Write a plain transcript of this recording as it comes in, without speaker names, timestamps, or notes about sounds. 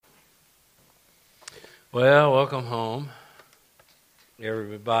Well, welcome home,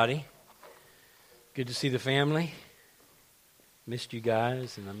 everybody. Good to see the family. Missed you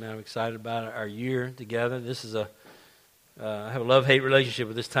guys, and I'm excited about our year together. This is I have a love-hate relationship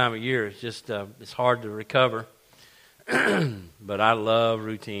with this time of year. It's just, it's hard to recover, but I love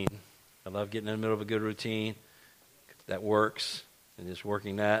routine. I love getting in the middle of a good routine that works, and just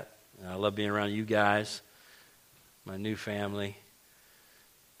working that. And I love being around you guys, my new family.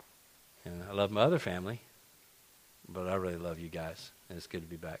 And I love my other family, but I really love you guys, and it's good to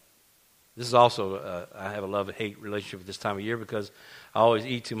be back. This is also, I have a love-hate relationship with this time of year because I always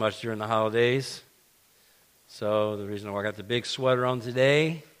eat too much during the holidays. So the reason why I got the big sweater on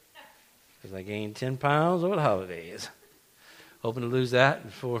today is I gained 10 pounds over the holidays. Hoping to lose that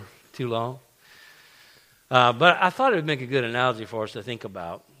before too long. But I thought it would make a good analogy for us to think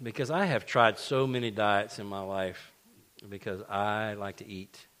about because I have tried so many diets in my life because I like to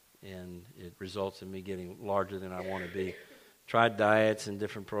eat. And it results in me getting larger than I want to be. Tried diets and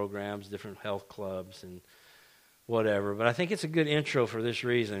different programs, different health clubs and whatever. But I think it's a good intro for this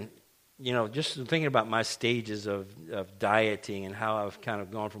reason. You know, just thinking about my stages of dieting and how I've kind of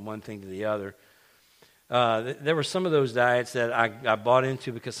gone from one thing to the other. There were some of those diets that I bought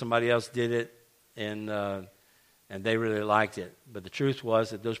into because somebody else did it and they really liked it. But the truth was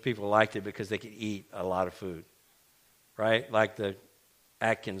that those people liked it because they could eat a lot of food, right? Like the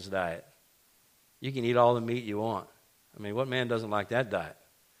Atkins diet. You can eat all the meat you want. I mean, what man doesn't like that diet?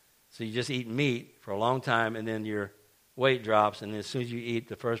 So you just eat meat for a long time, and then your weight drops, and then as soon as you eat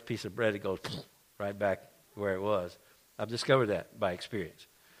the first piece of bread, it goes right back where it was. I've discovered that by experience,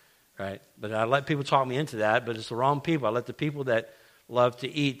 right? But I let people talk me into that, but it's the wrong people. I let the people that love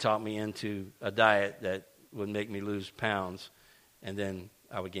to eat talk me into a diet that would make me lose pounds, and then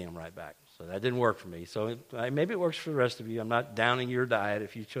I would gain them right back. So that didn't work for me. So maybe it works for the rest of you. I'm not downing your diet.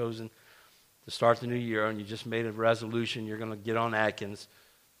 If you've chosen to start the new year and you just made a resolution, you're going to get on Atkins,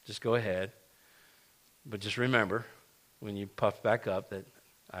 just go ahead. But just remember, when you puff back up, that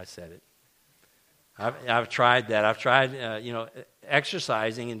I said it. I've tried that. I've tried,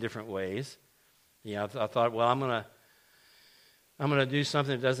 exercising in different ways. You know, I thought, well, I'm going to do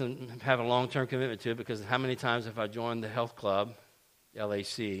something that doesn't have a long-term commitment to it because how many times have I joined the health club,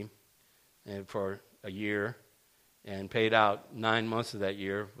 LAC, and for a year and paid out 9 months of that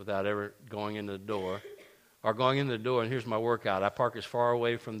year without ever going into the door. Or going into the door, and here's my workout. I park as far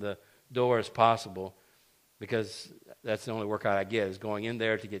away from the door as possible because that's the only workout I get is going in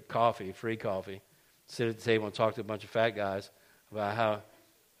there to get coffee, free coffee, sit at the table and talk to a bunch of fat guys about how,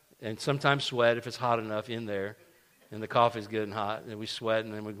 and sometimes sweat if it's hot enough in there, and the coffee's good and hot, and we sweat,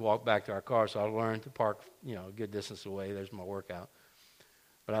 and then we walk back to our car. So I learned to park, a good distance away. There's my workout.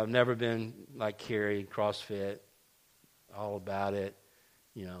 But I've never been like Carrie, CrossFit, all about it,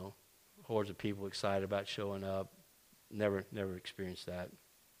 hordes of people excited about showing up. Never experienced that.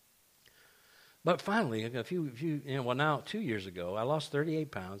 But finally, now 2 years ago, I lost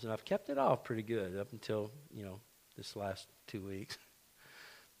 38 pounds, and I've kept it off pretty good up until, this last 2 weeks.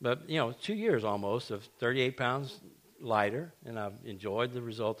 But, 2 years almost of 38 pounds lighter, and I've enjoyed the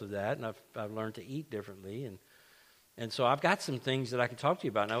result of that, and I've learned to eat differently, and so I've got some things that I can talk to you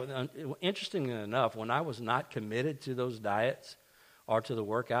about. Now, interestingly enough, when I was not committed to those diets or to the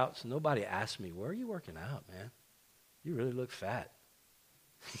workouts, nobody asked me, where are you working out, man? You really look fat.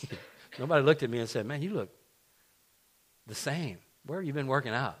 Nobody looked at me and said, man, you look the same. Where have you been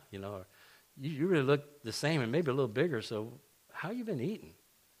working out? You really look the same and maybe a little bigger, so how have you been eating?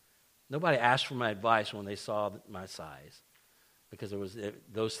 Nobody asked for my advice when they saw my size because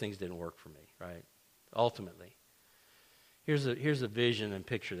those things didn't work for me, right? Ultimately. Here's a vision and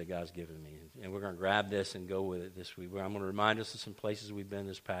picture that God's given me, and we're going to grab this and go with it this week. I'm going to remind us of some places we've been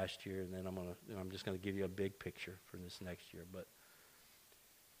this past year, and then I'm just going to give you a big picture for this next year. But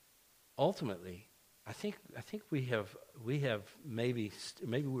ultimately, I think we have maybe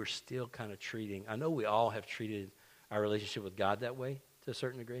we're still kind of treating. I know we all have treated our relationship with God that way to a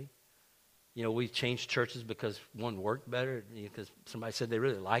certain degree. We've changed churches because one worked better, because somebody said they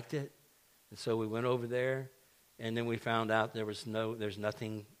really liked it, and so we went over there. And then we found out there's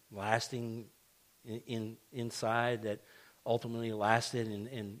nothing lasting inside that ultimately lasted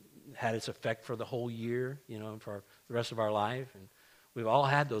and had its effect for the whole year, and for the rest of our life. And we've all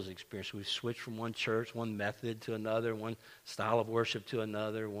had those experiences. We've switched from one church, one method to another, one style of worship to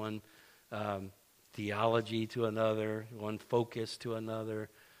another, one theology to another, one focus to another,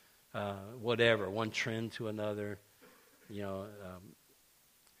 one trend to another,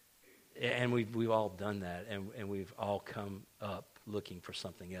 And we've all done that, and we've all come up looking for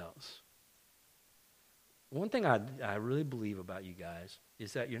something else. One thing I really believe about you guys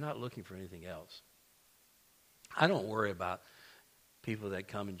is that you're not looking for anything else. I don't worry about people that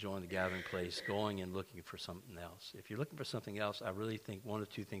come and join the gathering place going and looking for something else. If you're looking for something else, I really think one of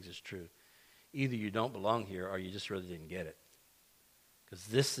two things is true. Either you don't belong here or you just really didn't get it. Because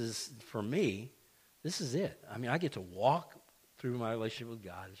this is, for me, this is it. I mean, I get to walk through my relationship with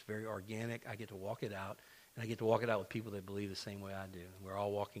God. It's very organic. I get to walk it out. And I get to walk it out with people that believe the same way I do. We're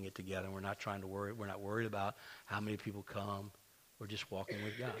all walking it together. We're not trying to worry. We're not worried about how many people come. We're just walking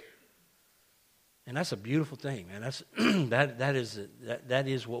with God. And that's a beautiful thing, man. That's that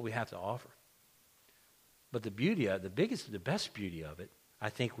is what we have to offer. But the beauty of the best beauty of it, I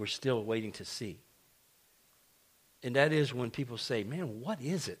think we're still waiting to see. And that is when people say, "Man, what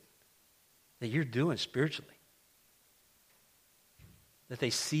is it that you're doing spiritually?" That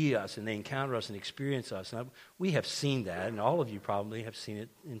they see us and they encounter us and experience us. And we have seen that, and all of you probably have seen it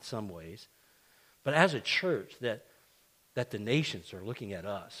in some ways. But as a church, that the nations are looking at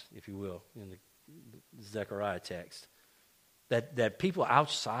us, if you will, in the Zechariah text, that people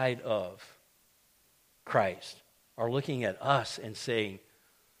outside of Christ are looking at us and saying,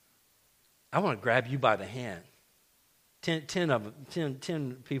 "I want to grab you by the hand."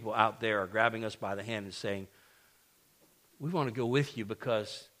 10 people out there are grabbing us by the hand and saying, "We want to go with you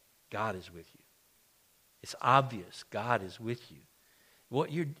because God is with you." It's obvious God is with you.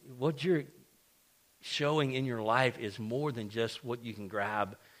 What you're showing in your life is more than just what you can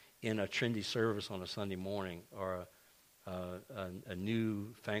grab in a trendy service on a Sunday morning or a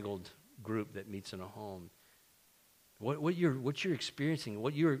new-fangled group that meets in a home. What you're experiencing,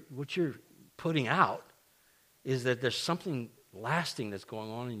 what you're putting out, is that there's something lasting that's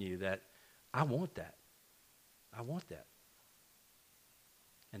going on in you that I want that. I want that.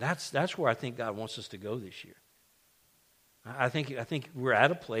 And that's where I think God wants us to go this year. I think we're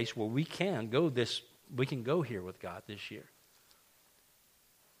at a place where we can go here with God this year.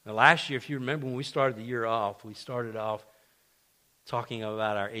 Now last year, if you remember when we started the year off, we started off talking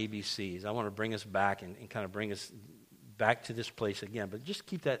about our ABCs. I want to bring us back and kind of bring us back to this place again. But just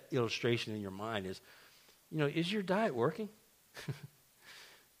keep that illustration in your mind is your diet working?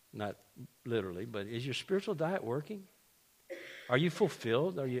 Not literally, but is your spiritual diet working? Are you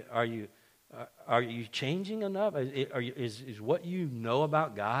fulfilled? Are you changing enough? Is what you know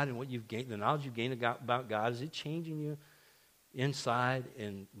about God and what you've gained, the knowledge you've gained about God, is it changing you inside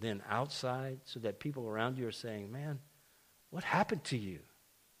and then outside so that people around you are saying, "Man, what happened to you?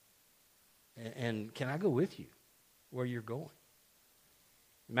 And can I go with you where you're going?"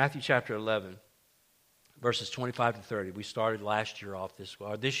 Matthew chapter 11, verses 25 to 30. We started last year off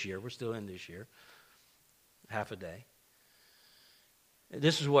this year. We're still in this year. Half a day.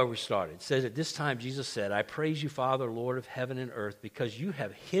 This is where we started. It says, "At this time Jesus said, 'I praise you, Father, Lord of heaven and earth, because you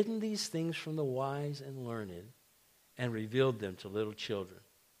have hidden these things from the wise and learned and revealed them to little children.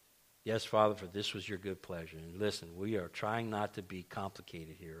 Yes, Father, for this was your good pleasure.'" And listen, we are trying not to be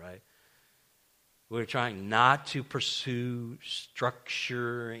complicated here, right? We're trying not to pursue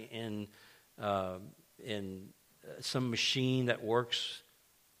structure in some machine that works.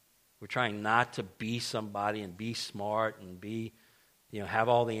 We're trying not to be somebody and be smart and be, have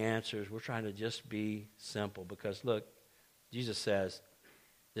all the answers. We're trying to just be simple because, look, Jesus says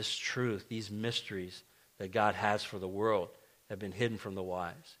this truth, these mysteries that God has for the world have been hidden from the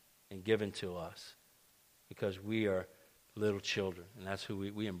wise and given to us because we are little children, and that's who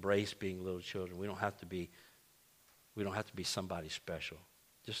we embrace being little children. We don't have to be somebody special.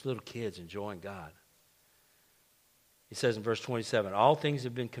 Just little kids enjoying God. He says in verse 27, "All things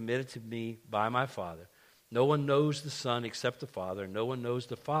have been committed to me by my Father. No one knows the Son except the Father. No one knows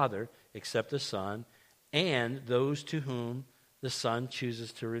the Father except the Son, and those to whom the Son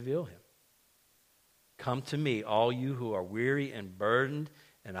chooses to reveal him. Come to me, all you who are weary and burdened,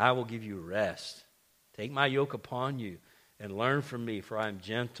 and I will give you rest. Take my yoke upon you and learn from me, for I am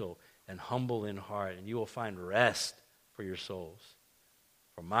gentle and humble in heart, and you will find rest for your souls.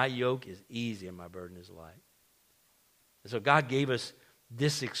 For my yoke is easy and my burden is light." And so God gave us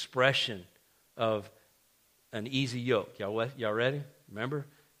this expression of an easy yoke. Y'all ready? Remember?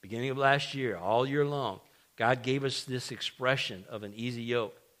 Beginning of last year, all year long, God gave us this expression of an easy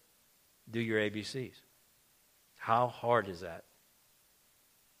yoke. Do your ABCs. How hard is that?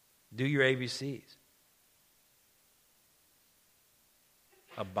 Do your ABCs.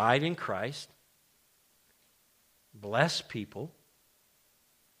 Abide in Christ. Bless people.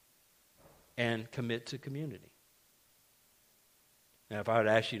 And commit to community. Now, if I would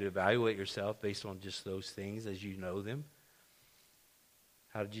ask you to evaluate yourself based on just those things as you know them,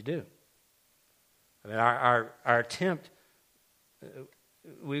 how did you do? I mean, our attempt,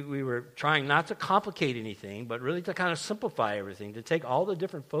 we were trying not to complicate anything, but really to kind of simplify everything, to take all the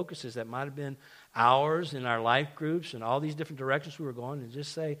different focuses that might have been ours in our life groups and all these different directions we were going, and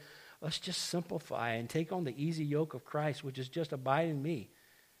just say, let's just simplify and take on the easy yoke of Christ, which is just abide in me.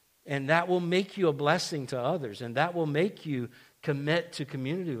 And that will make you a blessing to others, and that will make you commit to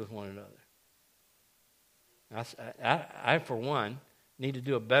community with one another. I, for one, need to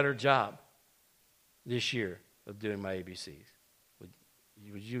do a better job this year of doing my ABCs.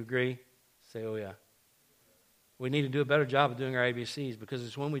 Would you agree? Say, oh yeah. We need to do a better job of doing our ABCs, because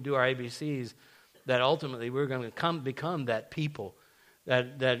it's when we do our ABCs that ultimately we're going to become that people,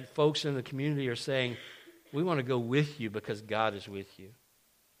 that folks in the community are saying, we want to go with you because God is with you.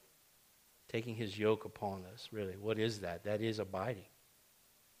 Taking his yoke upon us, really. What is that? That is abiding.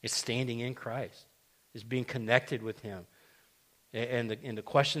 It's standing in Christ. It's being connected with him. And the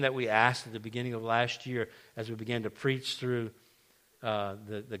question that we asked at the beginning of last year as we began to preach through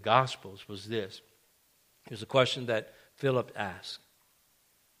the Gospels was this. It was a question that Philip asked.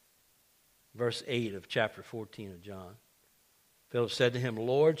 Verse 8 of chapter 14 of John. Philip said to him,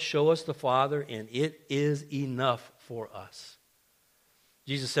 Lord, show us the Father, and it is enough for us.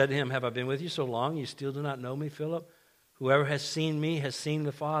 Jesus said to him, have I been with you so long, you still do not know me, Philip? Whoever has seen me has seen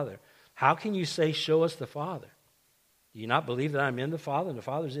the Father. How can you say, show us the Father? Do you not believe that I'm in the Father and the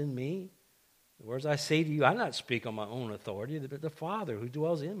Father's in me? The words I say to you, I not speak on my own authority, but the Father who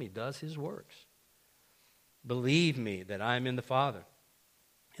dwells in me does his works. Believe me that I am in the Father,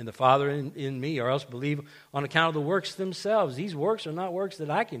 and the Father in me, or else believe on account of the works themselves. These works are not works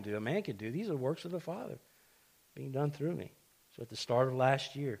that I can do, a man can do. These are works of the Father being done through me. So at the start of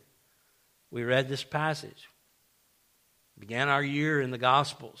last year, we read this passage. Began our year in the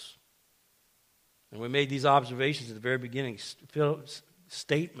Gospels. And we made these observations at the very beginning. Philip's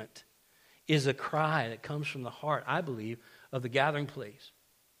statement is a cry that comes from the heart, I believe, of the gathering place.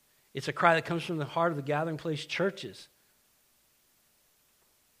 It's a cry that comes from the heart of the gathering place churches.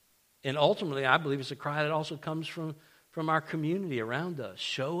 And ultimately, I believe it's a cry that also comes from our community around us.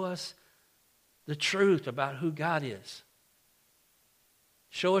 Show us the truth about who God is.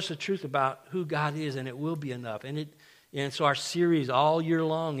 Show us the truth about who God is, and it will be enough. And so our series all year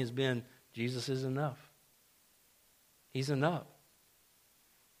long has been, Jesus is enough. He's enough.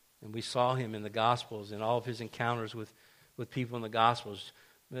 And we saw him in the Gospels and all of his encounters with people in the Gospels.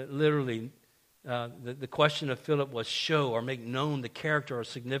 Literally, the question of Philip was show or make known the character or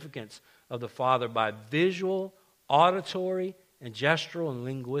significance of the Father by visual, auditory, and gestural and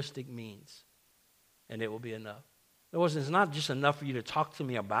linguistic means. And it will be enough. In other words, it's not just enough for you to talk to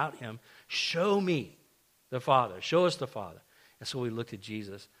me about him. Show me the Father. Show us the Father. And so we looked at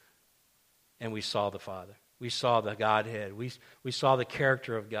Jesus and we saw the Father. We saw the Godhead. We saw the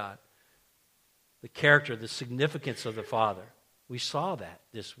character of God. The character, the significance of the Father. We saw that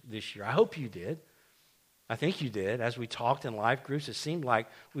this year. I hope you did. I think you did. As we talked in life groups, it seemed like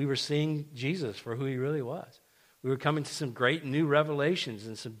we were seeing Jesus for who he really was. We were coming to some great new revelations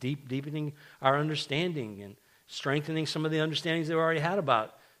and some deepening our understanding and strengthening some of the understandings that we already had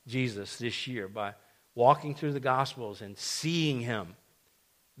about Jesus this year by walking through the Gospels and seeing him,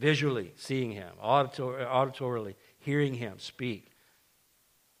 visually seeing him, auditorily hearing him speak,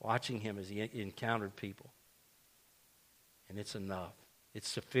 watching him as he encountered people. And it's enough. It's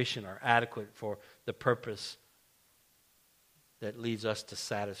sufficient or adequate for the purpose that leads us to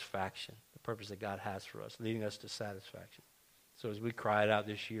satisfaction, the purpose that God has for us, leading us to satisfaction. So as we cried out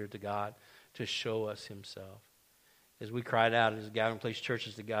this year to God to show us himself, as we cried out as Gathering Place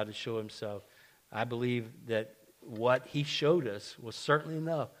churches to God to show himself, I believe that what he showed us was certainly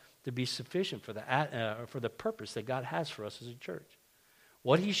enough to be sufficient for the purpose that God has for us as a church.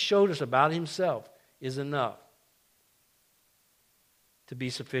 What he showed us about himself is enough to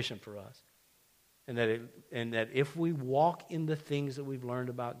be sufficient for us. And that if we walk in the things that we've learned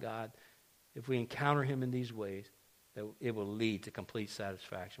about God, if we encounter him in these ways, that it will lead to complete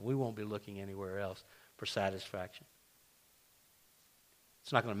satisfaction. We won't be looking anywhere else for satisfaction.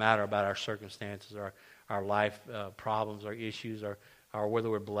 It's not going to matter about our circumstances, our life problems, our issues, or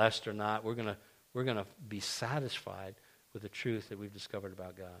whether we're blessed or not. We're going to be satisfied with the truth that we've discovered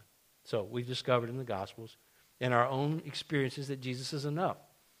about God. So we've discovered in the Gospels, in our own experiences, that Jesus is enough.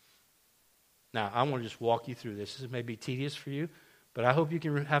 Now, I want to just walk you through this. This may be tedious for you, but I hope you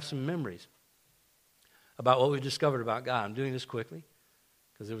can have some memories about what we've discovered about God. I'm doing this quickly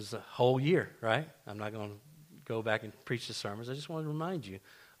because it was a whole year, right? I'm not going to go back and preach the sermons. I just want to remind you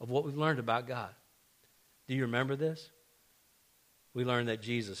of what we've learned about God. Do you remember this? We learned that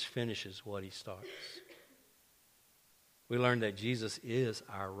Jesus finishes what he starts. We learned that Jesus is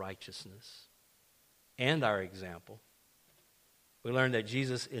our righteousness and our example. We learn that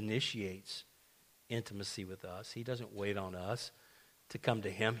Jesus initiates intimacy with us. He doesn't wait on us to come to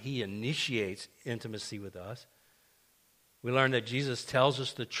him. He initiates intimacy with us. We learn that Jesus tells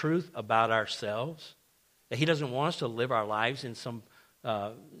us the truth about ourselves, that he doesn't want us to live our lives in some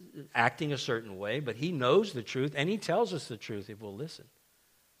acting a certain way, but he knows the truth, and he tells us the truth if we'll listen.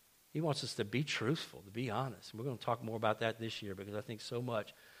 He wants us to be truthful, to be honest. And we're going to talk more about that this year, because I think so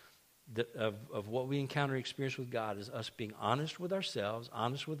much of what we encounter and experience with God is us being honest with ourselves,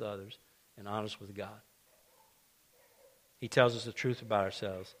 honest with others, and honest with God. He tells us the truth about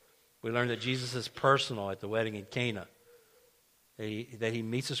ourselves. We learn that Jesus is personal at the wedding in Cana, that he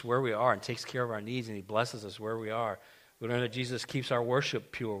meets us where we are and takes care of our needs, and he blesses us where we are. We learn that Jesus keeps our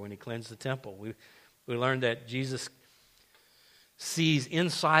worship pure when he cleansed the temple. We learn that Jesus sees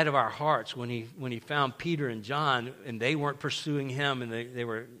inside of our hearts when he found Peter and John, and they weren't pursuing him, and they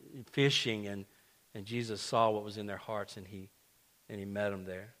were fishing, and Jesus saw what was in their hearts, and he met them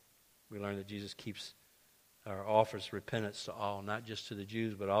there. We learn that Jesus keeps or offers repentance to all, not just to the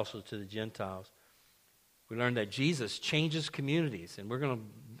Jews, but also to the Gentiles. We learn that Jesus changes communities, and we're going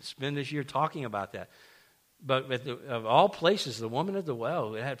to spend this year talking about that. But of all places, the woman at the well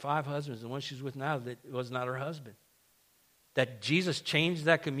who had 5 husbands, the one she's with now, that was not her husband. That Jesus changed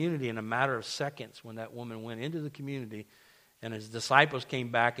that community in a matter of seconds when that woman went into the community, and his disciples came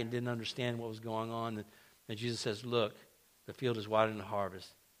back and didn't understand what was going on. And Jesus says, look, the field is wide in the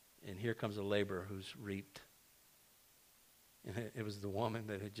harvest, and here comes a laborer who's reaped. And it was the woman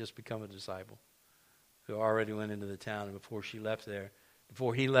that had just become a disciple who already went into the town, and before he left there,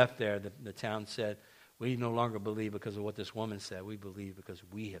 the town said, we no longer believe because of what this woman said. We believe because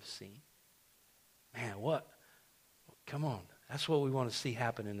we have seen. Man, what? Come on. That's what we want to see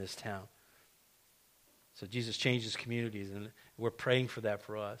happen in this town. So Jesus changes communities, and we're praying for that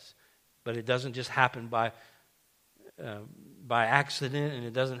for us. But it doesn't just happen by accident, and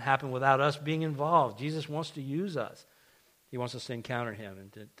it doesn't happen without us being involved. Jesus wants to use us. He wants us to encounter him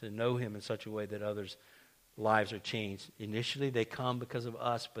and to know him in such a way that others' lives are changed. Initially, they come because of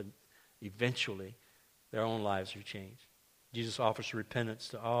us, but eventually, their own lives are changed. Jesus offers repentance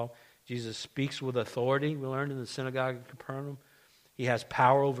to all. Jesus speaks with authority. We learned in the synagogue of Capernaum. He has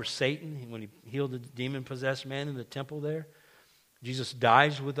power over Satan when he healed the demon-possessed man in the temple there. Jesus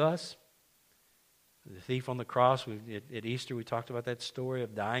dies with us. The thief on the cross, at Easter we talked about that story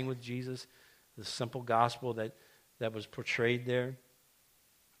of dying with Jesus, the simple gospel that was portrayed there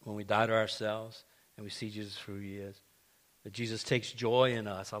when we die to ourselves and we see Jesus for who he is. That Jesus takes joy in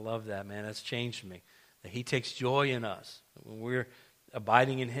us. I love that, man. That's changed me. That he takes joy in us. When we're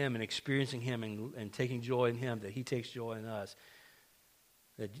abiding in him and experiencing him and taking joy in him, that he takes joy in us.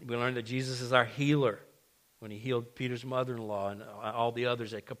 That we learned that Jesus is our healer when he healed Peter's mother-in-law and all the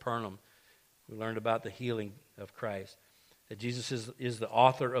others at Capernaum. We learned about the healing of Christ. That Jesus is the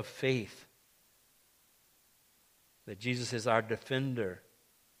author of faith. That Jesus is our defender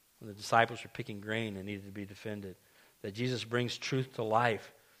when the disciples were picking grain and needed to be defended. That Jesus brings truth to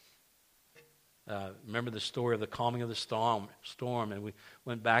life. Remember the story of the calming of the storm, and we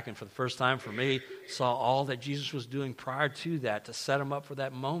went back and for the first time for me saw all that Jesus was doing prior to that to set him up for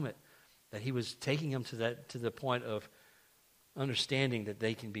that moment, that he was taking him to the point of understanding that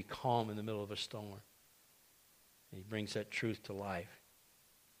they can be calm in the middle of a storm. And he brings that truth to life.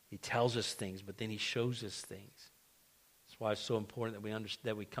 He tells us things, but then he shows us things. That's why it's so important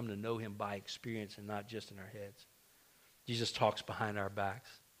that we come to know him by experience and not just in our heads. Jesus talks behind our backs.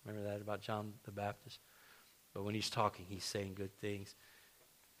 Remember that about John the Baptist? But when he's talking, he's saying good things.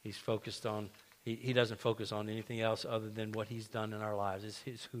 He's focused on, he doesn't focus on anything else other than what he's done in our lives.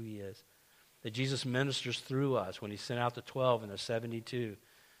 It's who he is. That Jesus ministers through us when he sent out the 12 and the 72.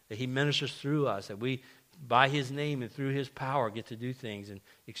 That he ministers through us. That we, by his name and through his power, get to do things and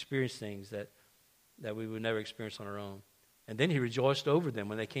experience things that we would never experience on our own. And then he rejoiced over them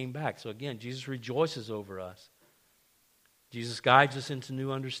when they came back. So again, Jesus rejoices over us. Jesus guides us into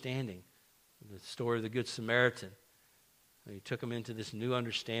new understanding. The story of the Good Samaritan. He took him into this new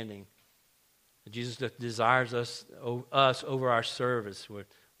understanding. Jesus desires us over our service.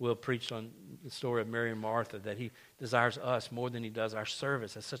 Will preached on the story of Mary and Martha, that he desires us more than he does our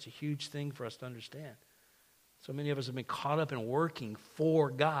service. That's such a huge thing for us to understand. So many of us have been caught up in working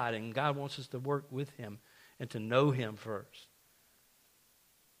for God, and God wants us to work with him and to know him first.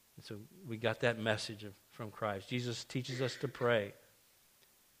 And so we got that message from Christ. Jesus teaches us to pray.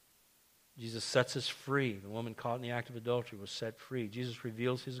 Jesus sets us free. The woman caught in the act of adultery was set free. Jesus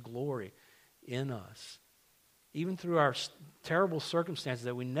reveals his glory in us. Even through our terrible circumstances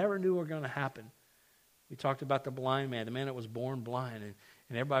that we never knew were going to happen. We talked about the blind man, the man that was born blind.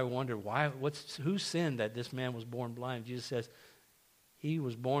 And everybody wondered, who sinned that this man was born blind? Jesus says, He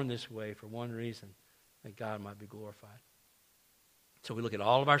was born this way for one reason, that God might be glorified. So we look at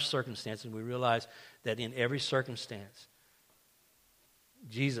all of our circumstances and we realize that in every circumstance,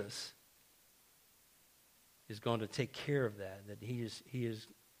 Jesus is going to take care of that he is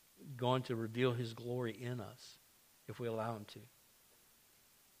going to reveal his glory in us if we allow him to.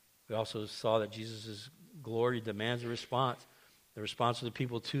 We also saw that Jesus' glory demands a response. The response of the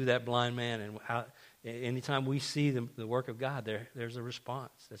people to that blind man. And how, anytime we see the work of God, there's a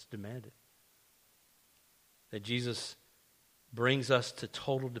response that's demanded. That Jesus brings us to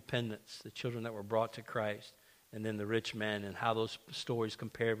total dependence, the children that were brought to Christ, and then the rich man, and how those stories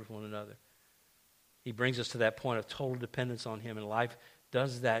compare with one another. He brings us to that point of total dependence on him, and life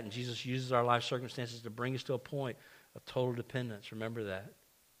does that, and Jesus uses our life circumstances to bring us to a point of total dependence. Remember that.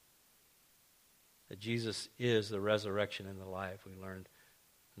 That Jesus is the resurrection and the life, we learned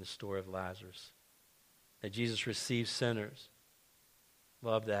in the story of Lazarus. That Jesus receives sinners.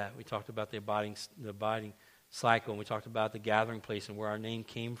 Love that. We talked about the abiding cycle, and we talked about the gathering place and where our name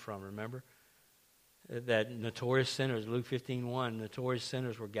came from, remember? That notorious sinners, Luke 15:1, notorious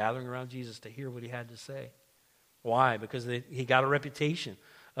sinners were gathering around Jesus to hear what he had to say. Why? Because he got a reputation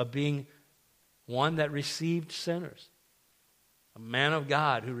of being one that received sinners. A man of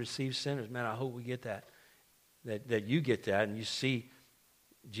God who receives sinners. Man, I hope we get that. That you get that and you see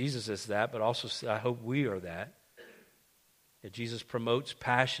Jesus as that, but also I hope we are that. That Jesus promotes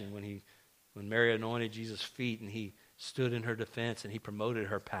passion when Mary anointed Jesus' feet and he stood in her defense and he promoted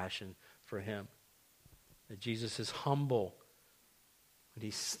her passion for him. That Jesus is humble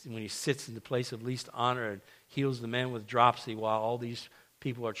when he sits in the place of least honor and heals the man with dropsy while all these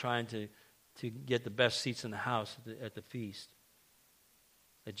people are trying to get the best seats in the house at the feast.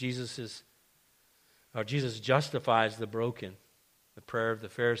 That Jesus justifies the broken. The prayer of the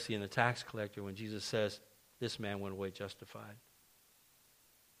Pharisee and the tax collector when Jesus says, this man went away justified.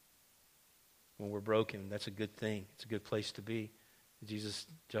 When we're broken, that's a good thing. It's a good place to be. Jesus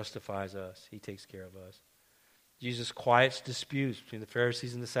justifies us. He takes care of us. Jesus quiets disputes between the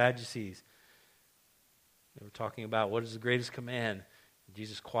Pharisees and the Sadducees. They were talking about what is the greatest command.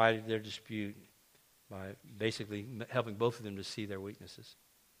 Jesus quieted their dispute by basically helping both of them to see their weaknesses.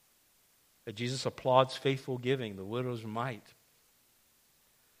 That Jesus applauds faithful giving, the widow's mite.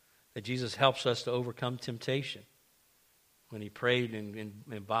 That Jesus helps us to overcome temptation. When he prayed and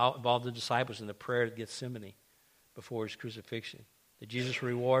involved the disciples in the prayer at Gethsemane before his crucifixion. That Jesus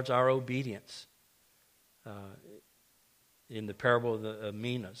rewards our obedience. In the parable of the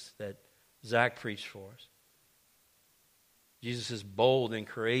Minas that Zach preached for us. Jesus is bold and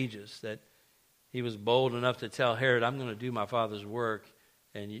courageous. That he was bold enough to tell Herod, I'm going to do my Father's work.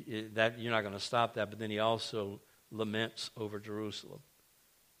 And that you're not going to stop that. But then he also laments over Jerusalem.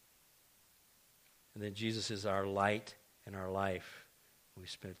 And then Jesus is our light and our life. We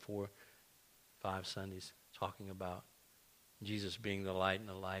spent 4-5 Sundays talking about Jesus being the light and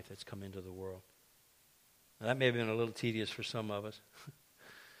the life that's come into the world. Now, that may have been a little tedious for some of us.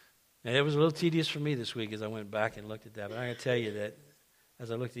 And it was a little tedious for me this week as I went back and looked at that. But I'm going to tell you that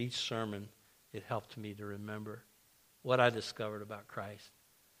as I looked at each sermon, it helped me to remember what I discovered about Christ.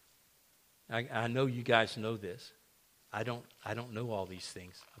 I know you guys know this. I don't know all these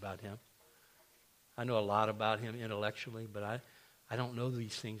things about him. I know a lot about him intellectually, but I don't know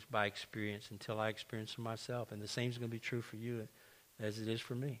these things by experience until I experience them myself. And the same is going to be true for you as it is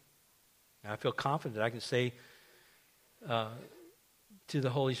for me. And I feel confident I can say to the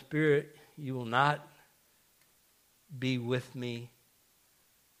Holy Spirit, you will not be with me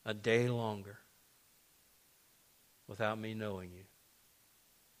a day longer without me knowing you.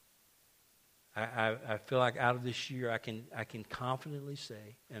 I feel like out of this year I can confidently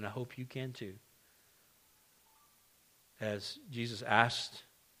say, and I hope you can too, as Jesus asked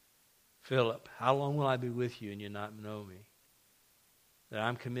Philip, how long will I be with you and you not know me? That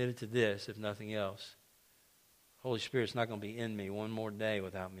I'm committed to this, if nothing else. Holy Spirit's not going to be in me one more day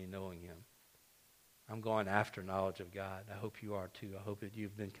without me knowing him. I'm going after knowledge of God. I hope you are too. I hope that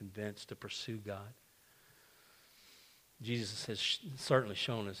you've been convinced to pursue God. Jesus has certainly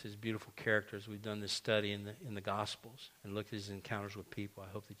shown us his beautiful character as we've done this study in the Gospels and looked at his encounters with people.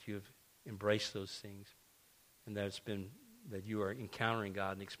 I hope that you have embraced those things and that you are encountering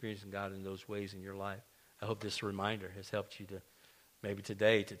God and experiencing God in those ways in your life. I hope this reminder has helped you to maybe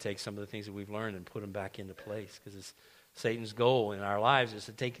today to take some of the things that we've learned and put them back into place, because it's Satan's goal in our lives is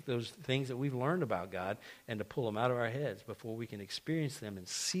to take those things that we've learned about God and to pull them out of our heads before we can experience them and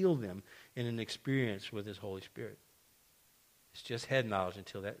seal them in an experience with his Holy Spirit. It's just head knowledge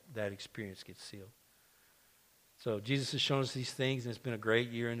until that experience gets sealed. So Jesus has shown us these things, and it's been a great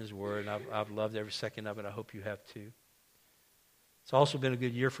year in his word, and I've loved every second of it. I hope you have too. It's also been a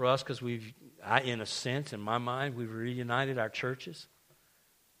good year for us because in a sense, in my mind, we've reunited our churches.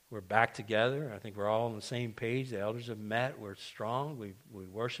 We're back together. I think we're all on the same page. The elders have met. We're strong. We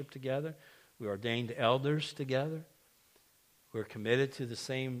worship together. We ordained elders together. We're committed to the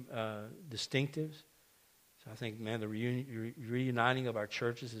same distinctives. So I think, man, the reuniting of our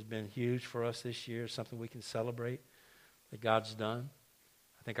churches has been huge for us this year. It's something we can celebrate that God's done.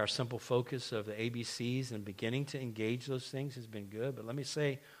 I think our simple focus of the ABCs and beginning to engage those things has been good. But let me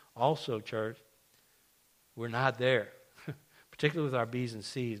say also, church, we're not there, particularly with our B's and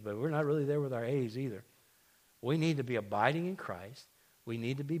C's, but we're not really there with our A's either. We need to be abiding in Christ. We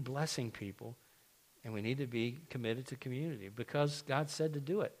need to be blessing people. And we need to be committed to community because God said to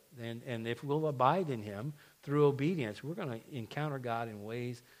do it. And if we'll abide in him through obedience, we're going to encounter God in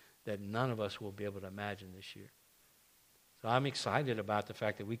ways that none of us will be able to imagine this year. So I'm excited about the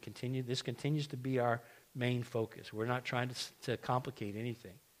fact that this continues to be our main focus. We're not trying to complicate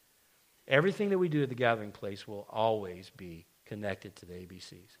anything. Everything that we do at the Gathering Place will always be connected to the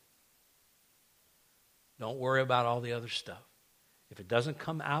ABCs. Don't worry about all the other stuff. If it doesn't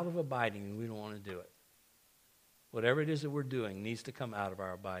come out of abiding, we don't want to do it. Whatever it is that we're doing needs to come out of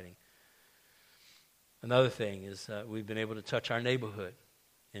our abiding. Another thing is we've been able to touch our neighborhood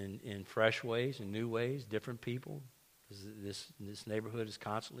in fresh ways, in new ways, different people. This neighborhood is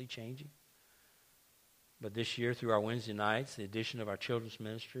constantly changing. But this year, through our Wednesday nights, the addition of our children's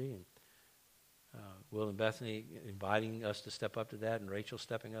ministry, and Will and Bethany inviting us to step up to that, and Rachel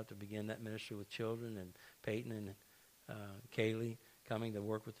stepping up to begin that ministry with children, and Peyton and Kaylee coming to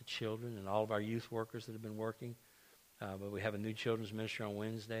work with the children, and all of our youth workers that have been working. But we have a new children's ministry on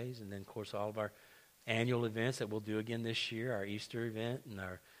Wednesdays, and then, of course, all of our annual events that we'll do again this year, our Easter event and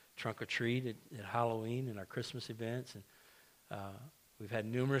our trunk or treat at Halloween and our Christmas events. And we've had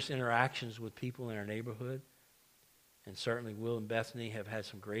numerous interactions with people in our neighborhood. And certainly Will and Bethany have had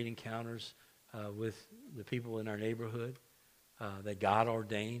some great encounters with the people in our neighborhood that God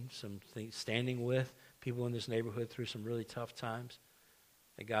ordained, some things, standing with people in this neighborhood through some really tough times,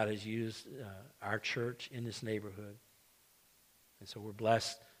 that God has used our church in this neighborhood. And so we're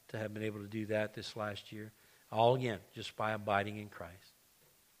blessed to have been able to do that this last year. All again, just by abiding in Christ.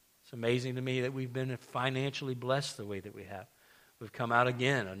 It's amazing to me that we've been financially blessed the way that we have. We've come out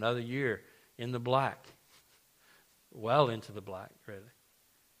again another year in the black. Well into the black, really.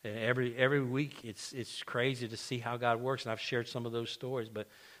 And every week it's crazy to see how God works. And I've shared some of those stories. But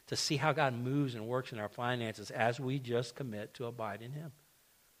to see how God moves and works in our finances as we just commit to abide in him.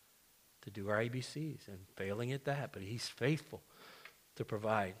 To do our ABCs and failing at that. But he's faithful to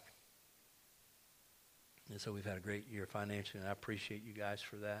provide. And so we've had a great year financially, and I appreciate you guys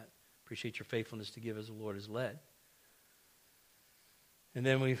for that. Appreciate your faithfulness to give as the Lord has led. And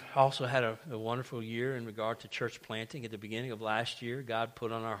then we've also had a wonderful year in regard to church planting. At the beginning of last year, God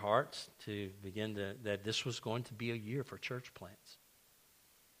put on our hearts to begin that this was going to be a year for church plants.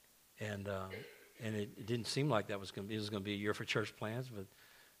 And it didn't seem like it was going to be a year for church plants, but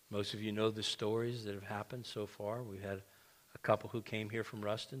most of you know the stories that have happened so far. We've had a couple who came here from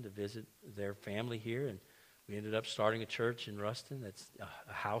Ruston to visit their family here, and we ended up starting a church in Ruston. That's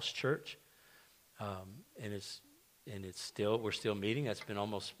a house church, and we're still meeting. That's been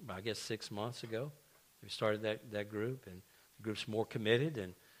almost, I guess, 6 months ago. We started that group, and the group's more committed,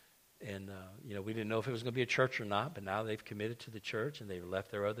 and we didn't know if it was going to be a church or not, but now they've committed to the church, and they've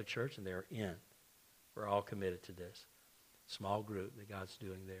left their other church, and they're in. We're all committed to this small group that God's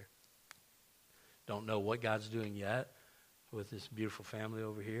doing there. Don't know what God's doing yet with this beautiful family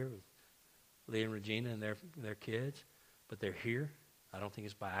over here, with Leah and Regina and their kids, but they're here. I don't think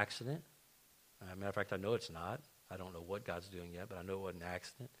it's by accident. As a matter of fact, I know it's not. I don't know what God's doing yet, but I know it wasn't an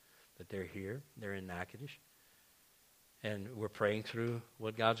accident. But they're here. They're in Natchitoches. And we're praying through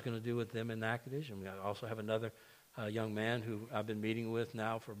what God's going to do with them in Natchitoches. And we also have another young man who I've been meeting with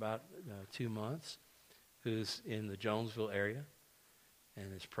now for about 2 months, who's in the Jonesville area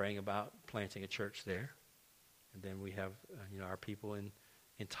and is praying about planting a church there. And then we have our people in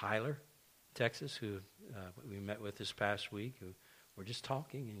Tyler, Texas, who we met with this past week, who we're just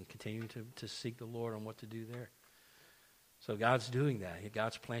talking and continuing to seek the Lord on what to do there. So God's doing that.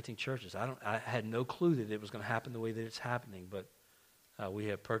 God's planting churches. I had no clue that it was going to happen the way that it's happening, but we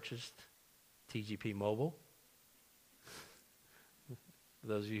have purchased TGP Mobile. For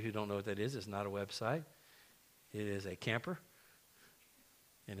those of you who don't know what that is, it's not a website. It is a camper,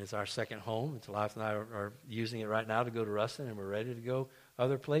 and it's our second home. It's Life and I are using it right now to go to Ruston, and we're ready to go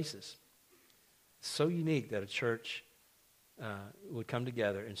other places. It's so unique that a church would come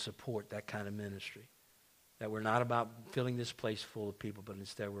together and support that kind of ministry. That we're not about filling this place full of people, but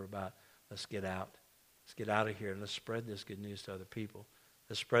instead we're about, let's get out Let's get out of here and let's spread this good news to other people.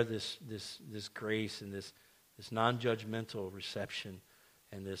 Let's spread this grace and this non-judgmental reception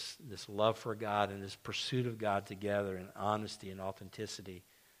and this love for God and this pursuit of God together in honesty and authenticity,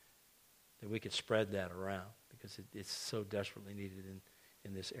 that we could spread that around because it's so desperately needed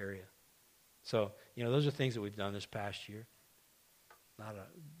in this area. So, those are things that we've done this past year. Not a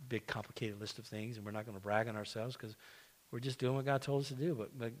big, complicated list of things, and we're not going to brag on ourselves because we're just doing what God told us to do.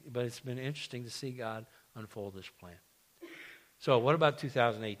 But it's been interesting to see God unfold this plan. So what about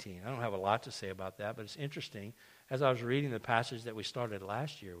 2018? I don't have a lot to say about that, but it's interesting. As I was reading the passage that we started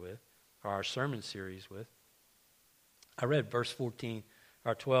last year with, or our sermon series with, I read verse 14,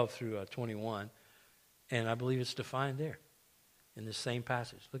 or 12 through 21, and I believe it's defined there in this same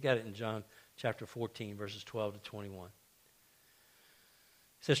passage. Look at it in John chapter 14, verses 12 to 21. It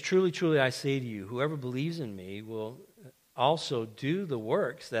says, "Truly, truly, I say to you, whoever believes in me will also do the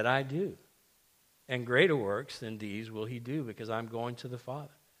works that I do. And greater works than these will he do, because I'm going to the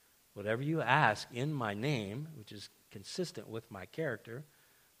Father. Whatever you ask in my name," which is consistent with my character,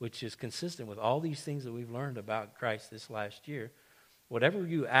 which is consistent with all these things that we've learned about Christ this last year, "whatever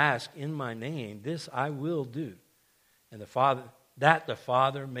you ask in my name, this I will do. And the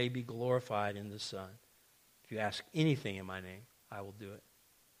Father may be glorified in the Son. If you ask anything in my name, I will do it.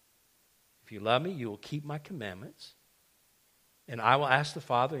 If you love me, you will keep my commandments. And I will ask the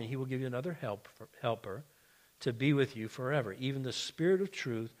Father, and he will give you another helper to be with you forever, even the Spirit of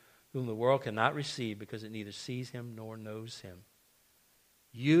truth, whom the world cannot receive because it neither sees him nor knows him.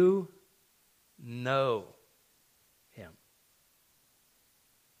 You know him."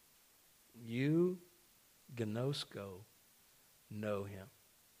 You, gnosko, know him.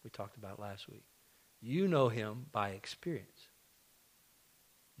 We talked about last week. You know him by experience.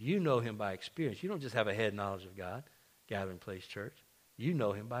 You know him by experience. You don't just have a head knowledge of God, Gathering Place Church. You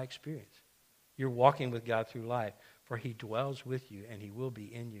know him by experience. You're walking with God through life, for he dwells with you and he will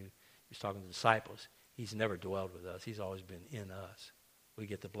be in you. He's talking to the disciples. He's never dwelled with us. He's always been in us. We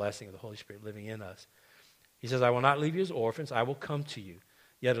get the blessing of the Holy Spirit living in us. He says, "I will not leave you as orphans. I will come to you.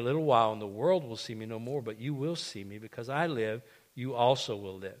 Yet a little while, and the world will see me no more, but you will see me. Because I live, you also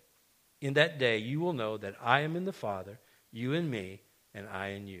will live. In that day, you will know that I am in the Father, you in me, and I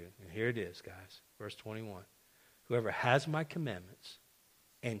in you." And here it is, guys. Verse 21. "Whoever has my commandments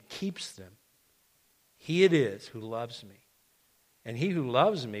and keeps them, he it is who loves me. And he who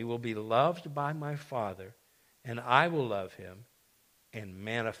loves me will be loved by my Father, and I will love him and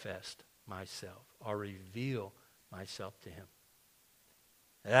manifest myself," or reveal myself to him.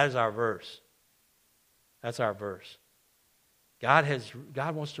 That is our verse. That's our verse. God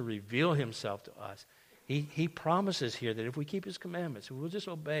wants to reveal himself to us. He promises here that if we keep his commandments, if we'll just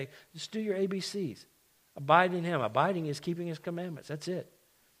obey, just do your ABCs. Abide in him. Abiding is keeping his commandments. That's it.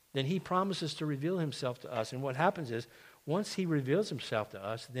 Then he promises to reveal himself to us. And what happens is, once he reveals himself to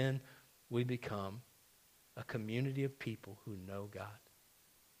us, then we become a community of people who know God.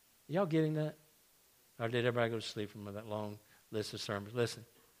 Y'all getting that? Or did everybody go to sleep from that long list of sermons? Listen,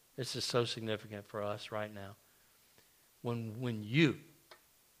 this is so significant for us right now. When you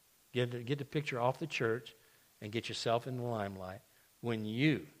get the picture off the church and get yourself in the limelight, when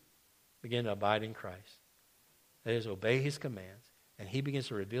you begin to abide in Christ, that is, obey his commands, and he begins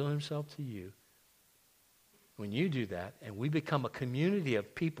to reveal himself to you, when you do that, and we become a community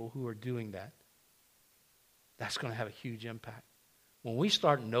of people who are doing that, that's going to have a huge impact. When we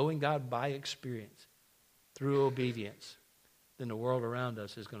start knowing God by experience, through obedience, then the world around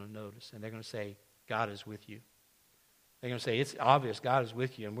us is going to notice, and they're going to say, "God is with you." They're going to say, "It's obvious God is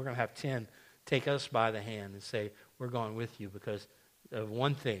with you," and we're going to have 10 take us by the hand and say, "We're going with you because of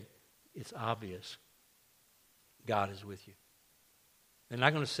one thing. It's obvious God is with you." They're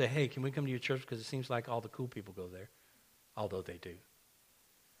not going to say, "Hey, can we come to your church because it seems like all the cool people go there," although they do.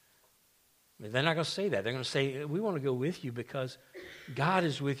 They're not going to say that. They're going to say, "We want to go with you because God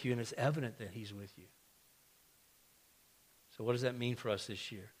is with you and it's evident that he's with you." So what does that mean for us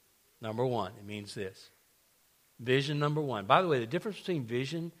this year? Number one, it means this. Vision number one. By the way, the difference between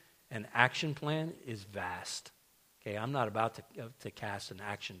vision and action plan is vast. Okay, I'm not about to cast an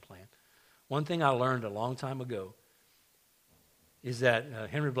action plan. One thing I learned a long time ago is that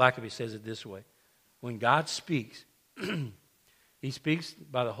Henry Blackaby says it this way. When God speaks, he speaks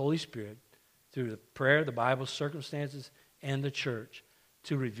by the Holy Spirit through the prayer, the Bible, circumstances, and the church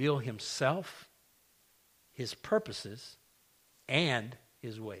to reveal himself, his purposes, and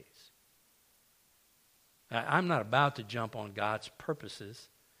his ways. I'm not about to jump on God's purposes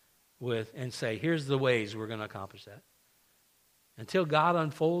and say, "Here's the ways we're going to accomplish that." Until God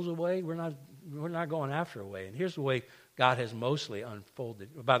unfolds a way, we're not going after a way. And here's the way God has mostly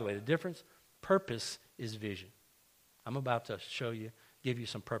unfolded. By the way, the difference, Purpose is vision. I'm about to give you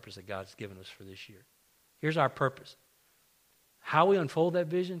some purpose that God's given us for this year. Here's our purpose. How we unfold that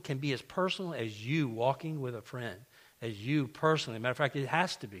vision can be as personal as you walking with a friend, as you personally. Matter of fact, it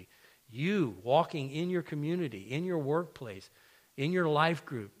has to be. You walking in your community, in your workplace, in your life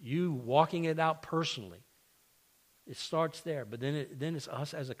group, you walking it out personally. It starts there, but then it's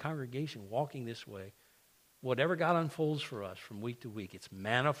us as a congregation walking this way. Whatever God unfolds for us from week to week, it's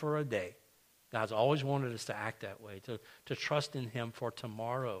manna for a day. God's always wanted us to act that way, to trust in him for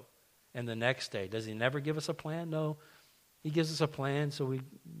tomorrow and the next day. Does he never give us a plan? No. He gives us a plan, so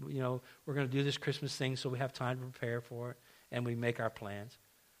we're going to do this Christmas thing so we have time to prepare for it, and we make our plans.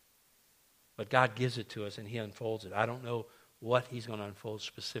 But God gives it to us, and he unfolds it. I don't know what he's going to unfold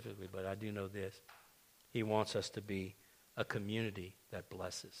specifically, but I do know this. He wants us to be a community that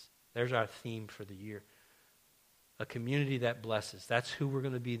blesses. There's our theme for the year. A community that blesses. That's who we're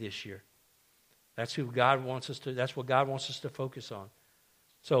going to be this year. That's who God wants us to, that's what God wants us to focus on.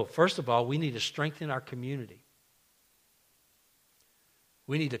 So, first of all, we need to strengthen our community.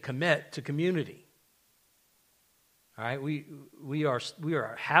 We need to commit to community. All right? We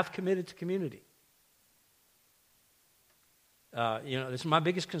are half committed to community. This is my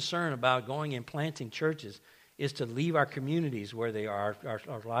biggest concern about going and planting churches is to leave our communities where they are,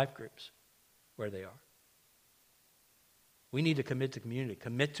 our life groups where they are. We need to commit to community,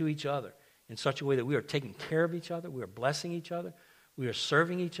 commit to each other in such a way that we are taking care of each other, we are blessing each other, we are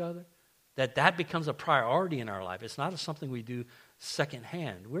serving each other, that becomes a priority in our life. It's not something we do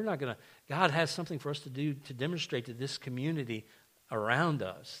secondhand. We're not going to, God has something for us to do to demonstrate to this community around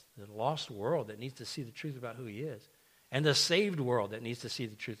us, the lost world that needs to see the truth about who he is, and the saved world that needs to see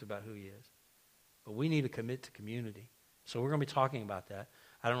the truth about who he is. But we need to commit to community. So we're going to be talking about that.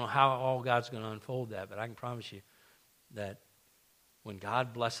 I don't know how all God's going to unfold that, but I can promise you that when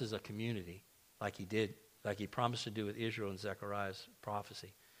God blesses a community, like he did, like he promised to do with Israel and Zechariah's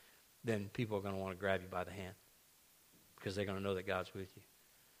prophecy, then people are going to want to grab you by the hand because they're going to know that God's with you.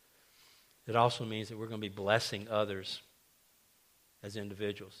 It also means that we're going to be blessing others as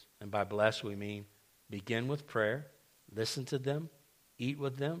individuals. And by bless, we mean begin with prayer, listen to them, eat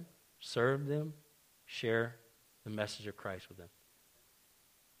with them, serve them, share the message of Christ with them.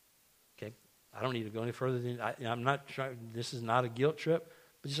 Okay? I don't need to go any further than I'm not trying. This is not a guilt trip,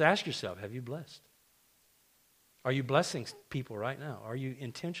 but just ask yourself: have you blessed? Are you blessing people right now? Are you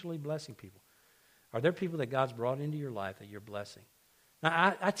intentionally blessing people? Are there people that God's brought into your life that you're blessing?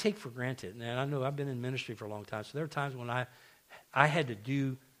 Now, I take for granted, and I know I've been in ministry for a long time, so there are times when I had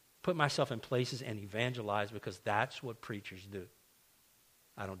to put myself in places and evangelize because that's what preachers do.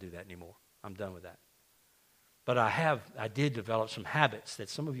 I don't do that anymore. I'm done with that. But I did develop some habits that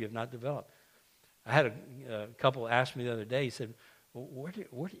some of you have not developed. I had a couple ask me the other day, he said, well,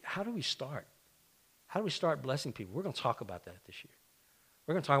 how do we start? How do we start blessing people? We're going to talk about that this year.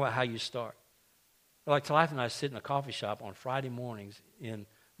 We're going to talk about how you start. Like Talitha and I sit in a coffee shop on Friday mornings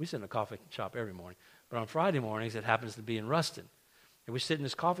we sit in a coffee shop every morning, but on Friday mornings it happens to be in Ruston. And we sit in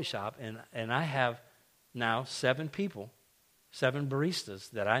this coffee shop, and I have now 7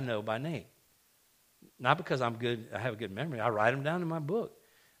 baristas that I know by name. Not because I have a good memory. I write them down in my book.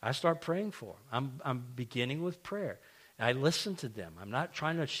 I start praying for them. I'm beginning with prayer. I listen to them. I'm not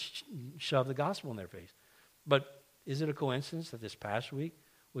trying to shove the gospel in their face. But is it a coincidence that this past week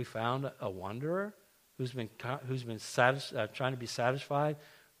we found a wanderer who's been trying to be satisfied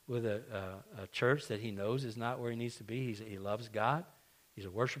with a church that he knows is not where he needs to be? He loves God. He's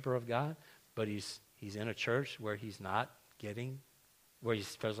a worshiper of God. But he's in a church where he's not where he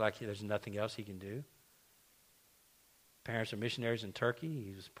feels like there's nothing else he can do. Parents are missionaries in Turkey.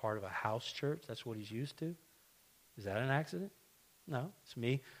 He was part of a house church. That's what he's used to. Is that an accident? No. It's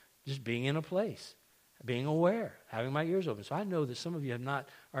me just being in a place, being aware, having my ears open. So I know that some of you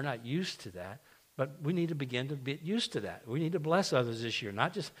are not used to that, but we need to begin to get used to that. We need to bless others this year,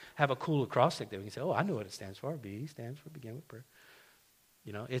 not just have a cool acrostic that we can say, oh, I know what it stands for. B stands for begin with prayer.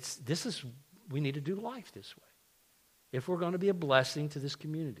 We need to do life this way. If we're going to be a blessing to this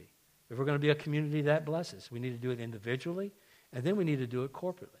community, if we're going to be a community that blesses, we need to do it individually, and then we need to do it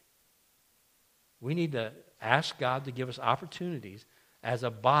corporately. We need to ask God to give us opportunities as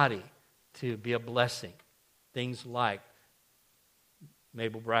a body to be a blessing. Things like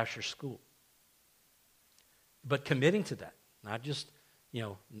Mabel Brasher School. But committing to that, not just,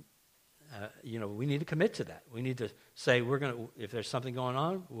 we need to commit to that. We need to say if there's something going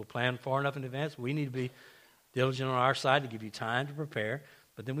on, we'll plan far enough in advance. We need to be diligent on our side to give you time to prepare,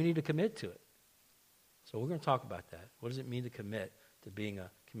 but then we need to commit to it. So we're going to talk about that. What does it mean to commit to being a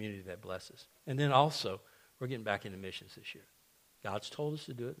community that blesses? And then also, we're getting back into missions this year. God's told us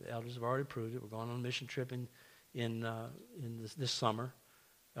to do it. The elders have already approved it. We're going on a mission trip in this summer,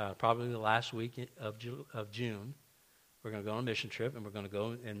 probably the last week of June. We're going to go on a mission trip, and we're going to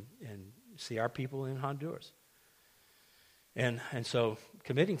go and see our people in Honduras. And so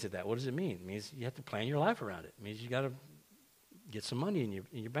committing to that, what does it mean? It means you have to plan your life around it. It means you got to get some money in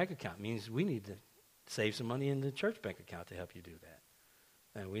your bank account. It means we need to save some money in the church bank account to help you do that.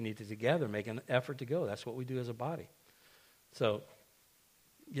 And we need to together make an effort to go. That's what we do as a body. So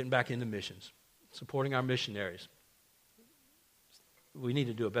getting back into missions, supporting our missionaries. We need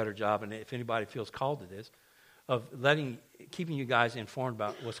to do a better job, and if anybody feels called to this, of keeping you guys informed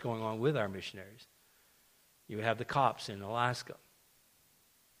about what's going on with our missionaries. You have the COPs in Alaska,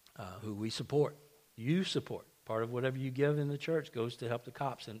 who we support. You support. Part of whatever you give in the church goes to help the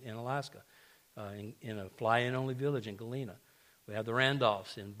COPs in Alaska, in a fly-in only village in Galena. We have the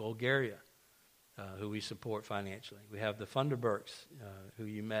Randolphs in Bulgaria, who we support financially. We have the Funderburks, who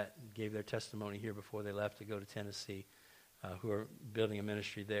you met and gave their testimony here before they left to go to Tennessee, who are building a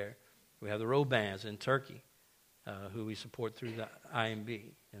ministry there. We have the Robans in Turkey, who we support through the IMB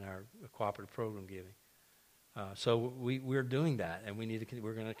in our cooperative program giving. So we're doing that, and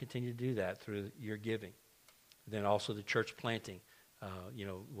we're going to continue to do that through your giving. Then also the church planting,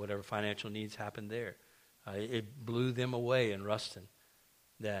 whatever financial needs happen there. It blew them away in Ruston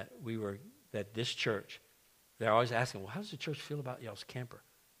that this church, they're always asking, well, how does the church feel about y'all's camper?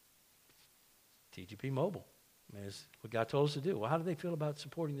 TGP Mobile. I mean, it's what God told us to do. Well, how do they feel about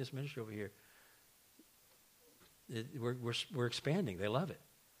supporting this ministry over here? We're expanding. They love it.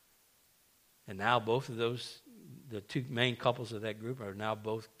 And now both of those, the two main couples of that group are now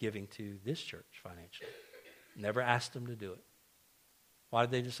both giving to this church financially. Never asked them to do it. Why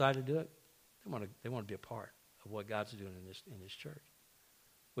did they decide to do it? They want to be a part of what God's doing in this church.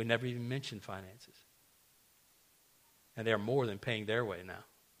 We never even mentioned finances. And they're more than paying their way now.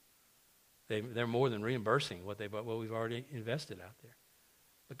 They're more than reimbursing what we've already invested out there.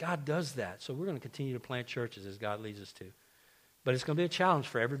 But God does that. So we're going to continue to plant churches as God leads us to. But it's going to be a challenge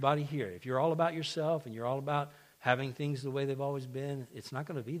for everybody here. If you're all about yourself and you're all about having things the way they've always been, it's not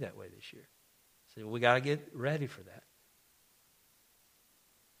going to be that way this year. So we got to get ready for that.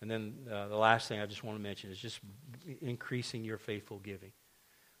 And then the last thing I just want to mention is just increasing your faithful giving.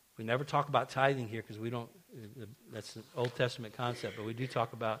 We never talk about tithing here because that's an Old Testament concept, but we do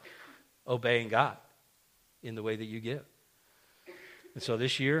talk about obeying God in the way that you give. And so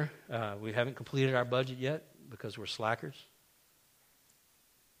this year, we haven't completed our budget yet because we're slackers.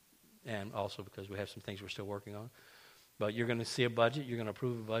 And also because we have some things we're still working on. But you're going to see a budget. You're going to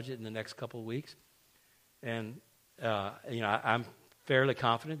approve a budget in the next couple of weeks. And, I'm fairly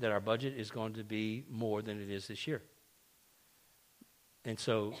confident that our budget is going to be more than it is this year. And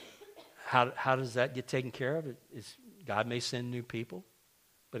so how does that get taken care of? God may send new people,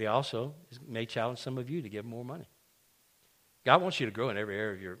 but he also may challenge some of you to give more money. God wants you to grow in every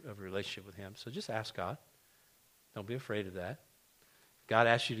area of your relationship with him. So just ask God. Don't be afraid of that. If God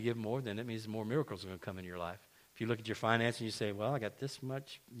asks you to give more, then it means more miracles are going to come in your life. If you look at your finances and you say, well, I got this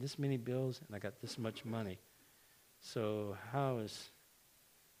many bills, and I got this much money. So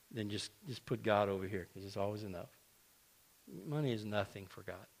then just put God over here, because it's always enough. Money is nothing for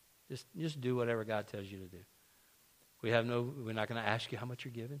God. Just do whatever God tells you to do. We're not going to ask you how much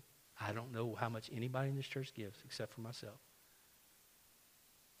you're giving. I don't know how much anybody in this church gives except for myself.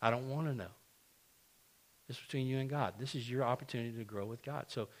 I don't want to know. It's between you and God. This is your opportunity to grow with God.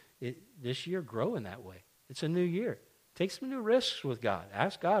 So this year, grow in that way. It's a new year. Take some new risks with God.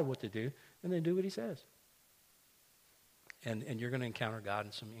 Ask God what to do, and then do what he says. And you're going to encounter God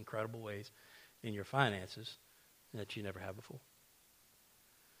in some incredible ways in your finances that you never have before.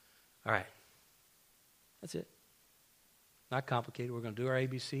 All right. That's it. Not complicated. We're going to do our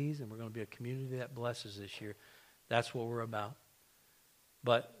ABCs, and we're going to be a community that blesses this year. That's what we're about.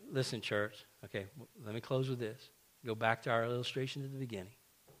 But listen, church. Okay, let me close with this. Go back to our illustration at the beginning.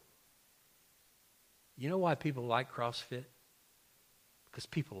 You know why people like CrossFit? Because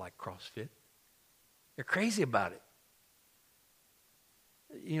people like CrossFit. They're crazy about it.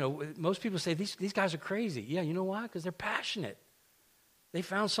 Most people say, these guys are crazy. Yeah, you know why? Because they're passionate. They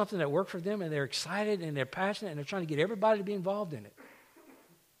found something that worked for them, and they're excited, and they're passionate, and they're trying to get everybody to be involved in it.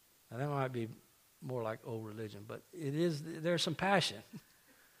 Now, that might be more like old religion, but there's some passion.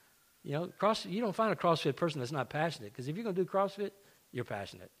 You don't find a CrossFit person that's not passionate, because if you're going to do CrossFit, you're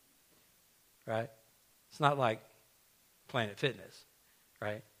passionate, right? It's not like Planet Fitness,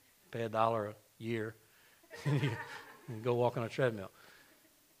 right? Pay $1 a year and go walk on a treadmill,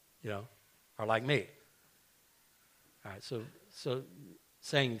 or like me. All right, so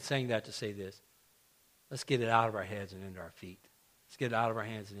saying that to say this, let's get it out of our heads and into our feet. Let's get it out of our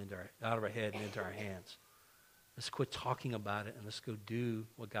hands and out of our head and into our hands. Let's quit talking about it and let's go do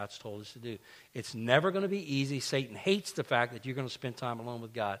what God's told us to do. It's never going to be easy. Satan hates the fact that you're going to spend time alone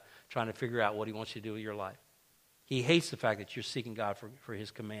with God trying to figure out what he wants you to do with your life. He hates the fact that you're seeking God for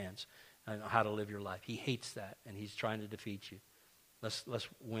his commands and how to live your life. He hates that, and he's trying to defeat you. Let's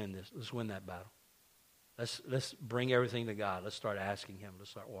win this. Let's win that battle. Let's bring everything to God. Let's start asking him.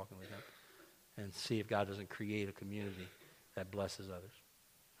 Let's start walking with him and see if God doesn't create a community that blesses others.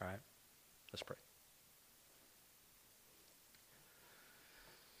 All right? Let's pray.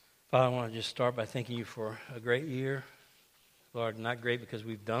 Father, I want to just start by thanking you for a great year. Lord, not great because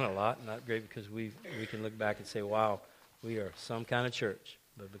we've done a lot, not great because we can look back and say, wow, we are some kind of church,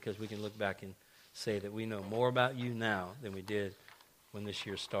 but because we can look back and say that we know more about you now than we did when this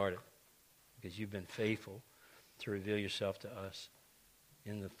year started, because you've been faithful to reveal yourself to us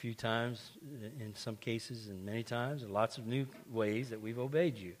in the few times, in some cases, and many times, and lots of new ways that we've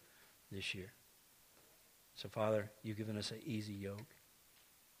obeyed you this year. So, Father, you've given us an easy yoke.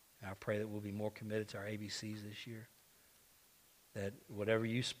 And I pray that we'll be more committed to our ABCs this year. That whatever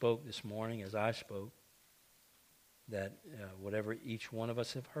you spoke this morning as I spoke, that whatever each one of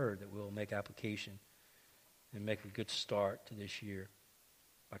us have heard, that we'll make application and make a good start to this year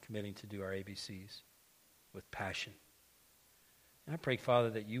by committing to do our ABCs with passion. And I pray,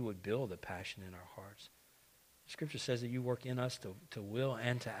 Father, that you would build a passion in our hearts. Scripture says that you work in us to will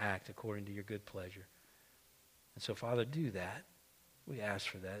and to act according to your good pleasure. And so, Father, do that. We ask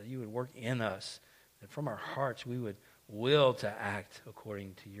for that you would work in us, that from our hearts we would will to act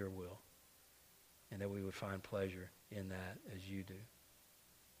according to your will, and that we would find pleasure in that as you do.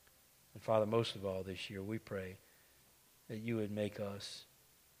 And Father, most of all this year, we pray that you would make us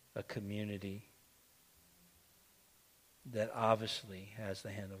a community that obviously has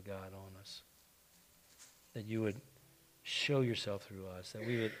the hand of God on us. That you would show yourself through us, that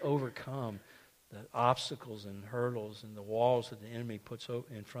we would overcome the obstacles and hurdles and the walls that the enemy puts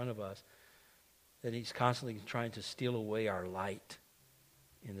in front of us, that he's constantly trying to steal away our light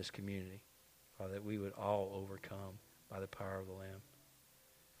in this community. Father, that we would all overcome by the power of the Lamb.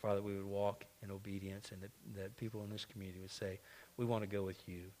 Father, we would walk in obedience, and that people in this community would say, we want to go with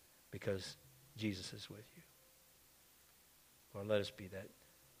you because Jesus is with you. Lord, let us be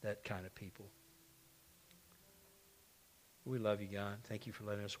that kind of people. We love you, God. Thank you for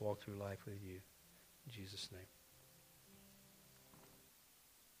letting us walk through life with you. In Jesus' name.